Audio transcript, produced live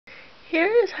Here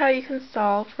is how you can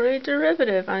solve for a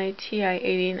derivative on a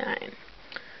TI89.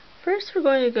 First, we're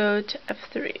going to go to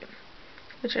F3,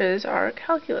 which is our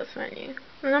calculus menu.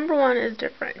 Number 1 is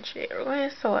differentiate. We're going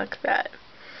to select that.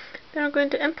 Then we're going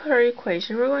to input our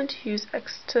equation. We're going to use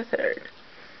x to the third.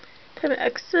 Type in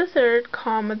x to the third,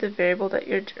 comma, the variable that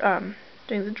you're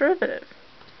doing the derivative.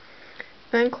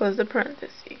 Then close the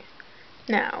parenthesis.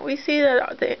 Now, we see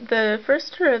that the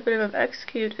first derivative of x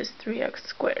cubed is 3x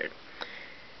squared.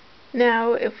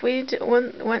 Now, if we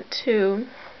went to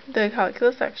the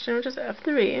calculus section, which is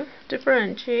F3,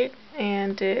 differentiate,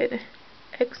 and did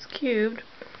x cubed,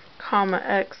 comma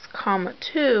x, comma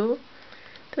 2,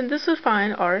 then this would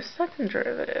find our second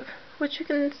derivative, which you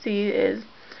can see is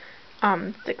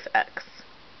 6x.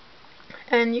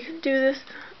 And you can do this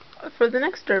for the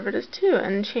next derivative too,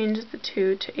 and change the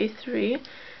 2 to a 3,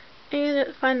 and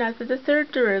you find out that the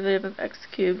third derivative of x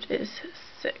cubed is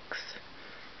 6.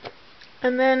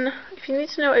 And then, if you need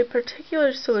to know a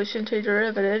particular solution to a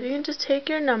derivative, you can just take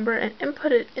your number and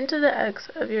input it into the x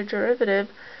of your derivative,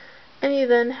 and you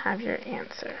then have your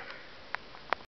answer.